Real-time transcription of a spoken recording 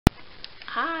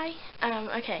Hi.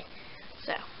 Okay.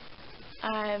 So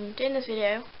I'm doing this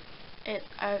video.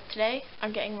 Today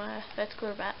I'm getting my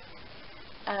vertical Labret,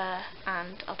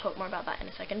 and I'll talk more about that in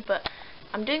a second. But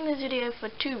I'm doing this video for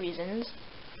two reasons.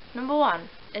 Number one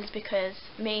is because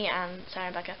me and Sarah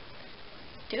and Becca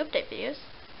do update videos,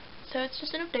 so it's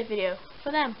just an update video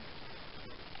for them.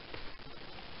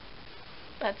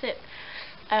 That's it.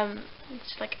 It's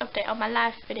just like update on my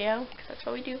life video, because that's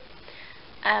what we do.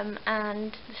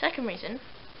 And the second reason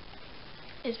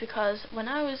is because when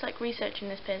I was like researching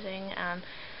this piercing and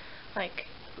like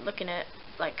looking at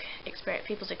like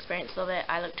people's experience of it,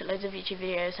 I looked at loads of YouTube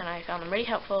videos and I found them really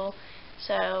helpful.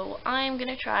 So I'm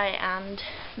gonna try and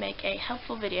make a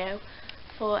helpful video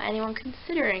for anyone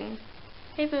considering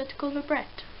a vertical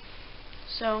Labret.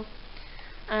 So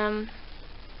I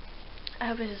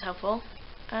hope this is helpful.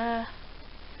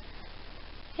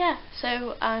 Yeah,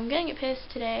 so I'm getting it pierced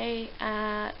today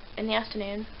in the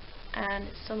afternoon, and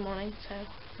it's still the morning, so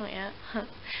not yet.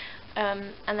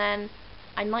 And then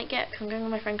I might get, because I'm going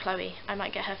with my friend Chloe, I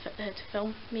might get her to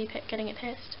film me getting it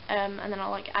pierced, and then I'll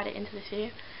like add it into this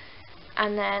video.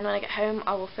 And then when I get home,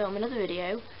 I will film another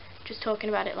video just talking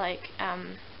about it, like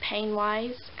pain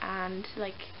wise and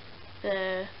like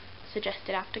the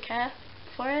suggested aftercare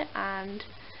for it, and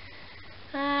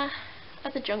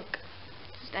other junk.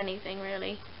 Just anything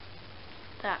really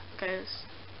that goes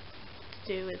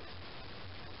to do with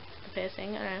the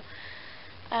piercing. I don't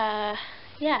know.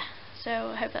 Yeah, so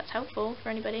I hope that's helpful for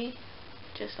anybody.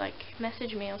 Just like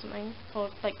message me or something, or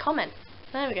like comment.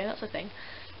 There we go, that's the thing.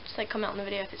 Just like comment on the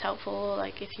video if it's helpful, or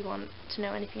like if you want to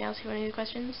know anything else, if you have any other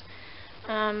questions.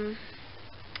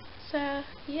 So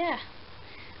yeah,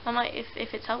 I might,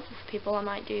 if it's helpful for people, I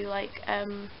might do like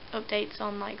updates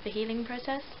on like the healing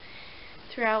process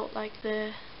throughout like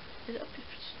the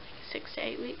 6 to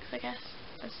 8 weeks, I guess.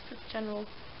 That's the general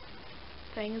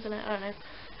thing, isn't it? I don't know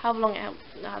how long it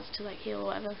has to like heal or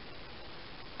whatever.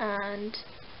 And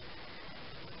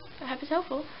I hope it's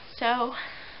helpful. So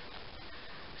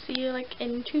see you like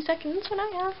in 2 seconds when I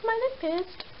have my lip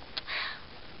pierced.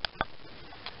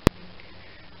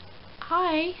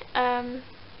 Hi.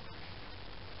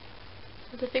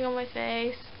 The thing on my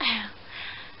face.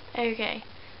 Okay.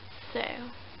 So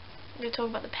I'm going to talk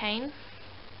about the pain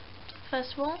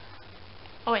first of all.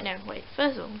 Oh wait, no, wait.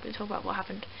 First of all, I'm going to talk about what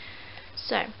happened.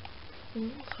 So,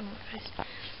 me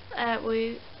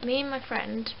and my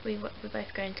friend, we were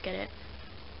both going to get it,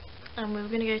 and we were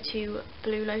going to go to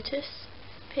Blue Lotus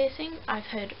piercing. I've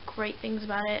heard great things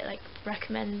about it, like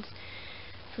recommended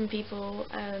by people,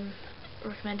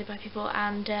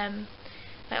 and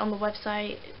like on the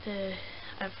website,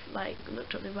 I've like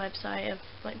looked up the website, I've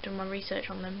like done my research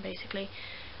on them basically.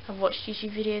 I've watched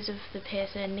YouTube videos of the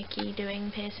piercer Nikki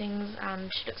doing piercings,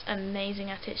 and she looks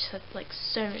amazing at it. She's had like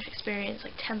so much experience,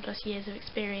 like 10+ years of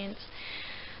experience,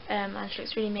 and she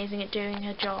looks really amazing at doing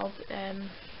her job.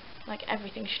 Like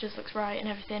everything she does looks right and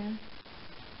everything.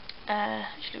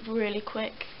 She looked really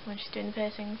quick when she's doing the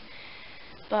piercings.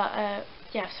 But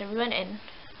yeah, so we went in.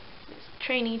 It's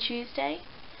Trainee Tuesday,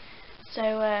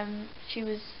 so she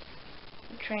was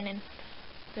training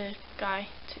the guy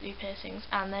to do piercings,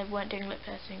 and they weren't doing lip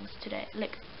piercings today.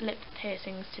 Lip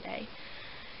piercings today.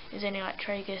 It was only like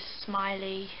tragus,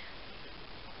 smiley,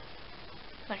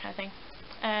 that kind of thing.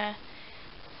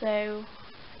 So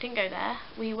didn't go there.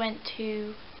 We went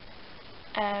to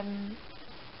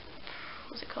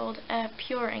what's it called?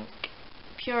 Pure Ink.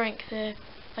 Pure Ink, the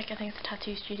like I think it's a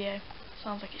tattoo studio.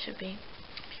 Sounds like it should be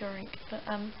Pure Ink, but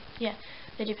yeah,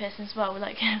 they do piercings as well.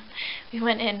 We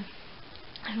went in.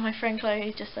 And my friend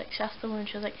Chloe just like she asked the woman,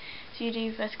 she was like, "So you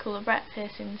do vertical Labret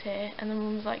piercings here?" And the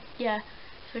woman was like, "Yeah."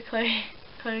 So Chloe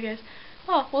goes,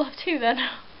 "Oh, we'll have 2 then.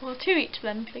 We'll have 2 each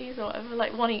then, please," or whatever,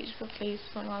 like 1 each, please,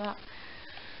 something like that.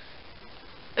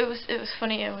 It was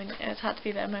funny. I mean, it had to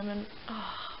be that moment.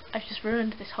 Oh, I've just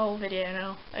ruined this whole video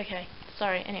now. Okay,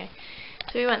 sorry. Anyway,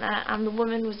 so we went there, and the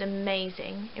woman was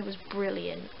amazing. It was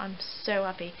brilliant. I'm so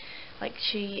happy. Like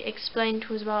she explained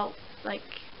to us about like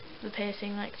the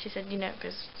piercing, like she said, you know, it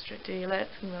goes straight to your lip,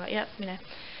 and we're like, yep, you know.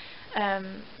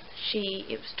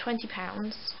 It was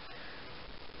 £20,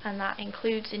 and that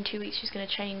includes in 2 weeks she's going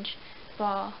to change the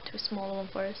bar to a smaller one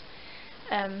for us.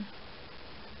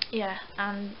 Yeah,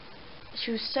 and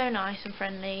she was so nice and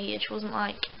friendly. She wasn't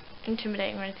like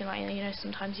intimidating or anything like that. You know,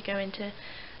 sometimes you go into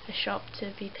a shop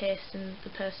to be pierced and the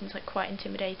person's like quite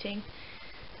intimidating.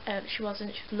 She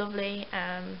wasn't. She was lovely.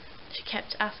 She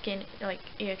kept asking, like,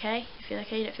 "Are you okay? You feel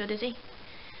okay? You don't feel dizzy?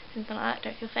 Anything like that?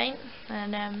 Don't feel faint?"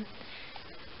 And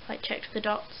like checked the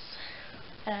dots.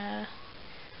 I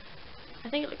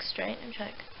think it looks straight. Let me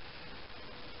check.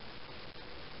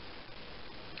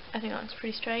 I think that looks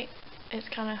pretty straight. it's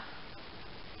kind of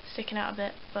sticking out a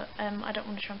bit, but I don't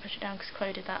want to try and push it down because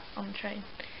Chloe did that on the train.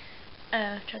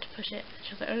 Tried to push it,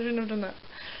 she was like, I shouldn't have done that.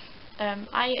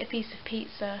 I ate a piece of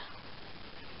pizza,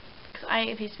 because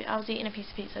I was eating a piece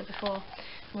of pizza before,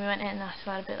 and we went in and I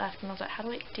still had a bit left, and I was like, how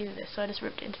do I do this? So I just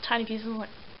ripped it into tiny pieces and like,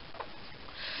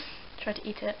 tried to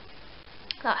eat it.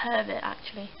 That hurt a bit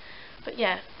actually, but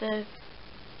yeah, the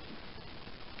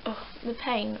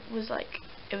pain was like,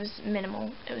 it was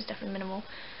minimal, it was definitely minimal.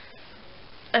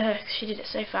 She did it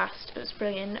so fast, it was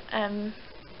brilliant. I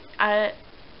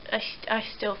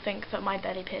still think that my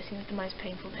belly piercing is the most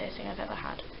painful piercing I've ever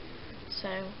had.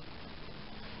 So,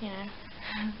 you know,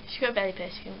 if you got a belly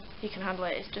piercing, you can handle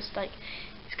it. It's just like,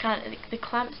 it's kind of, the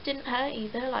clamps didn't hurt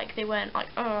either. Like they weren't like,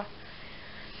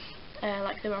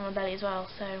 like they were on my belly as well.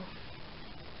 So,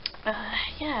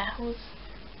 yeah, it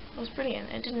was brilliant.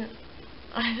 It didn't.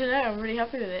 I don't know. I'm really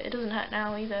happy with it. It doesn't hurt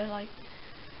now either. Like,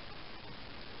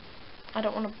 I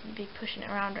don't want to be pushing it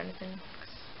around or anything.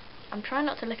 I'm trying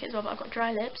not to lick it as well, but I've got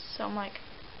dry lips, so I'm like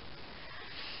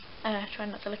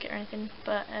trying not to lick it or anything.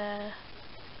 But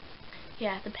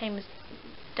yeah, the pain was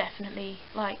definitely,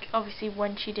 like, obviously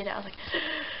when she did it I was like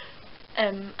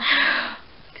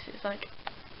because it's like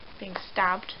being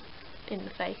stabbed in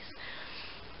the face.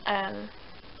 So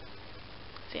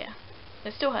yeah,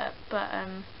 it still hurt, but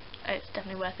it's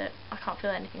definitely worth it. I can't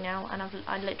feel anything now, and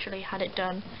I literally had it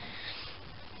done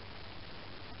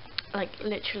like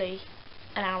literally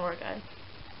an hour ago.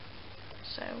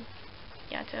 So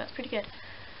yeah, I'd say that's pretty good,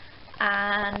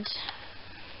 and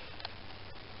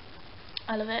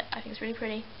I love it. I think it's really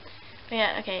pretty. But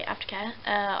yeah, okay, aftercare.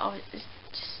 It's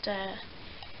just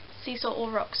sea salt or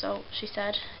rock salt, she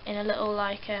said, in a little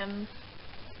like egg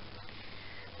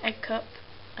cup,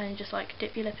 and just like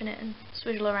dip your lip in it and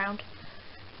swivel around.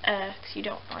 Because you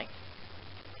don't like.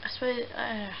 I suppose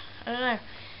I don't know.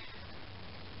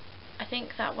 I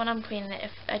think that when I'm cleaning it,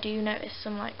 if I do notice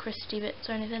some like crusty bits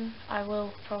or anything, I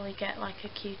will probably get like a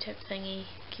Q-tip thingy,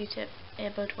 Q-tip,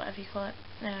 earbud, whatever you call it.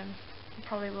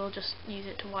 Probably will just use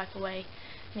it to wipe away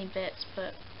any bits,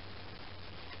 but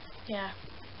yeah,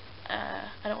 I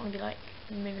don't want to be like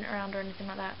moving it around or anything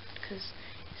like that, because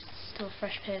it's still a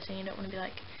fresh piercing. You don't want to be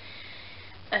like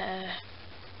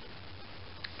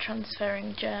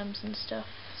transferring germs and stuff.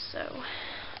 So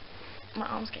my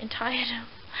arm's getting tired.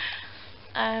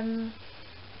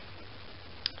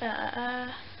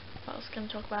 What else can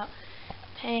I talk about?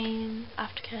 Pain,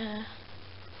 aftercare,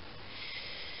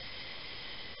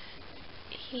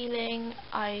 healing.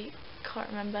 I can't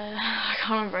remember. I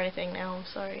can't remember anything now. I'm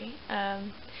sorry.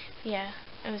 Yeah,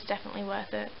 it was definitely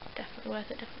worth it. Definitely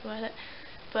worth it. Definitely worth it.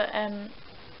 But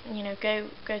you know, go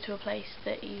to a place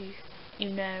that you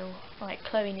know. Like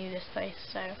Chloe knew this place,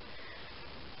 so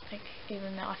like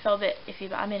even though I felt a bit iffy,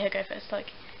 but I made her go first.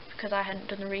 Like, because I hadn't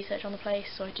done the research on the place,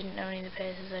 so I didn't know any of the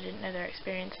piercers, I didn't know their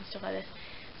experience and stuff like this,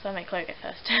 so I made Chloe go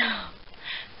first.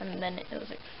 And then it was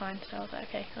like fine, so I was like,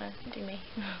 okay, fine, do me.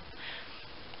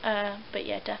 But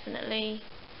yeah, definitely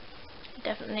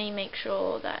make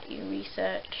sure that you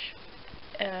research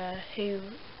who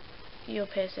your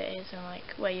piercer is, and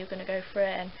like where you're going to go for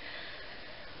it, and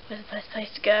where's the best place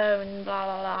to go, and blah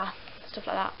blah blah, stuff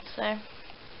like that. So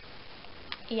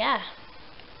yeah,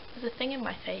 there's a thing in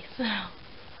my face.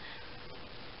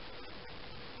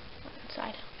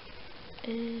 Side.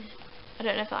 I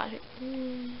don't know if that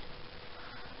actually.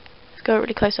 Let's go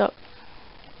really close up.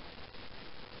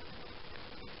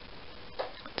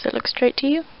 Does it look straight to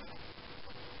you?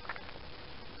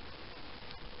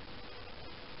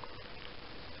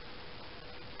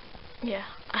 Yeah,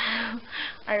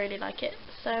 I really like it.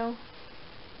 So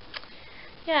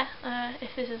yeah,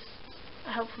 if this is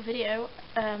a helpful video,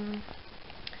 I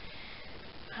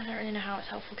don't really know how it's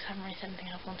helpful because I haven't really said anything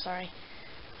helpful. I'm sorry.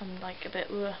 I'm like a bit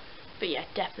but yeah,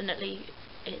 definitely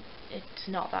it's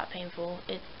not that painful.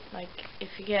 It, like,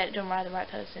 if you get it done by the right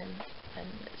person, then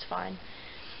it's fine.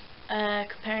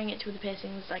 Comparing it to other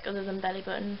piercings, like other than belly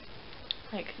button,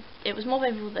 like it was more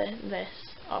painful than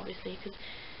this, obviously, because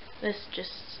this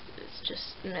it's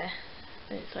just meh.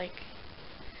 It's like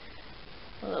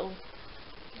a little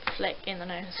flick in the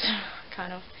nose,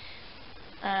 kind of.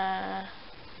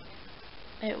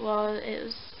 It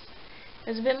was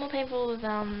a bit more painful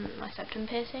than my septum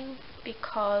piercing,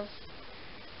 because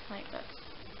like that's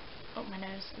up my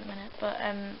nose in a minute, but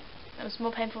it was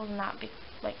more painful than that,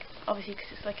 like obviously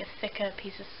because it's like a thicker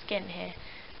piece of skin here.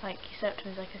 Like your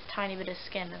septum is like this tiny bit of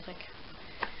skin. It's like,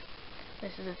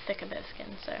 this is a thicker bit of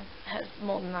skin, so it hurts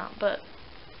more than that. But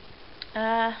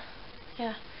yeah,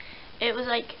 it was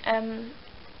like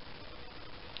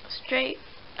straight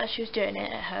as she was doing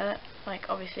it, it hurt. Like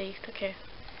obviously it's like a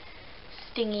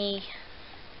stingy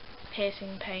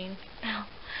piercing pain.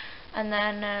 And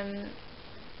then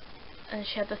and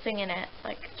she had the thing in it,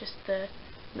 like just the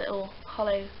little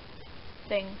hollow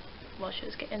thing while she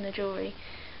was getting the jewellery,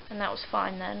 and that was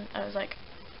fine then. I was like,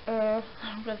 I've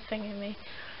got a thing in me.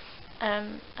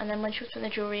 And then when she was putting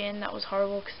the jewellery in, that was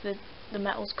horrible because the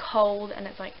metal's cold and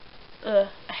it's like, I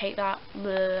hate that.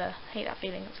 I hate that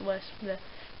feeling. It's the worst. But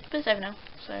it's over now.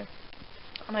 So,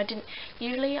 and I didn't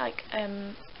usually like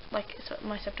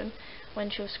my septum, when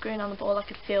she was screwing on the ball, I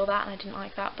could feel that and I didn't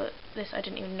like that. But this, I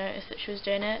didn't even notice that she was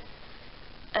doing it.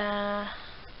 I've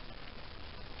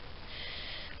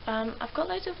got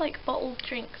loads of like bottled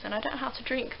drinks and I don't know how to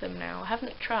drink them now. I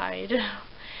haven't tried.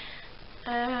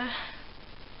 I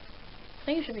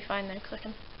think it should be fine though, because I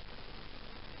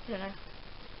don't know.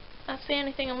 That's the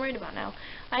only thing I'm worried about now.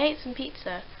 I ate some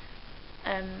pizza,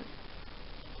 so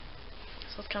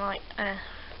it's kind of like, it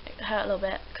hurt a little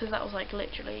bit, because that was like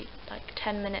literally like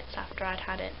 10 minutes after I'd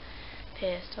had it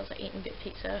pierced. I was like eating a bit of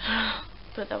pizza,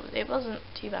 but it wasn't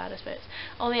too bad, I suppose.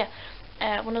 Oh yeah,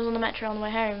 when I was on the metro on the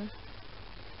way home,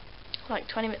 like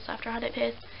 20 minutes after I had it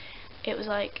pierced, it was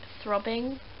like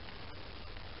throbbing,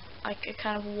 like a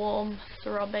kind of warm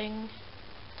throbbing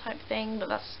type thing, but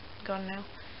that's gone now.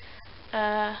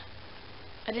 I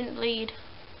didn't bleed.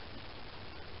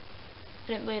 I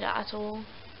didn't bleed at all.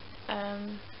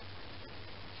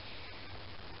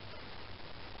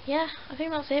 Yeah, I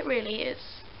think that's it really.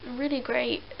 It's really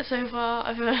great so far.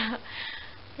 I love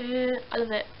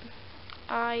it.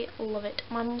 I love it.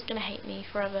 My mum's gonna hate me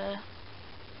forever.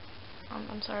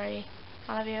 I'm sorry.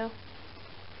 I love you.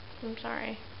 I'm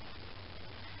sorry.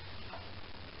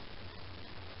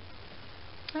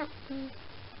 I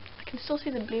can still see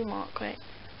the blue mark, wait.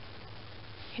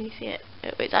 Can you see it?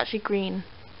 It's actually green.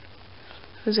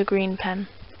 It was a green pen.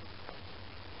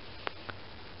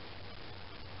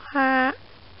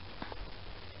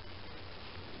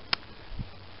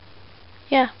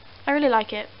 Yeah, I really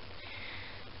like it.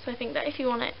 So I think that if you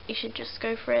want it, you should just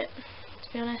go for it,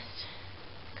 to be honest.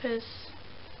 Because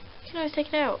you can always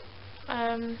take it out.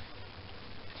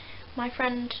 My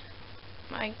friend,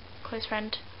 my close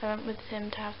friend, I went with him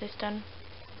to have this done.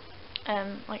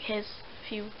 Like his a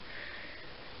few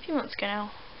months ago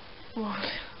now. Well,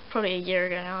 probably a year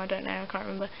ago now, I don't know, I can't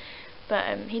remember.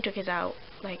 But he took his out,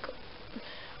 like,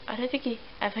 I don't think he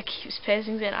ever keeps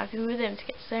piercings in. I've been with him to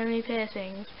get so many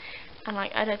piercings, and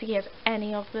like, I don't think he has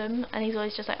any of them, and he's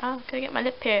always just like, oh, can I get my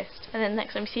lip pierced? And then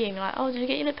next time you see him, you're like, oh, did you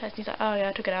get your lip pierced? And he's like, oh yeah,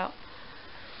 I took it out.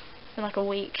 In like a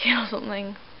week or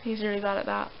something. He's really bad at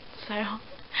that. So,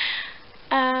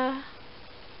 yeah.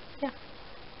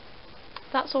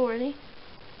 That's all really.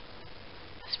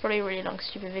 It's probably a really long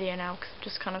stupid video now because I've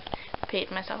just kind of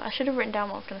repeated myself. I should have written down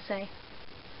what I was going to say.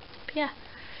 But yeah.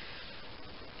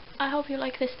 I hope you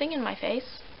like this thing in my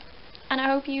face. And I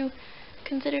hope you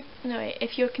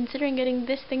if you're considering getting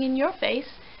this thing in your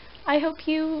face, I hope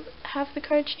you have the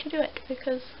courage to do it,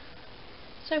 because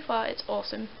so far it's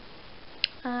awesome.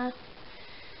 Yeah.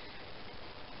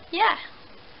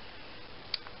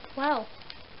 Well.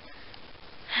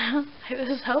 I hope this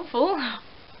was helpful.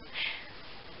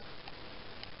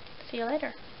 See you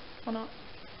later. Or not.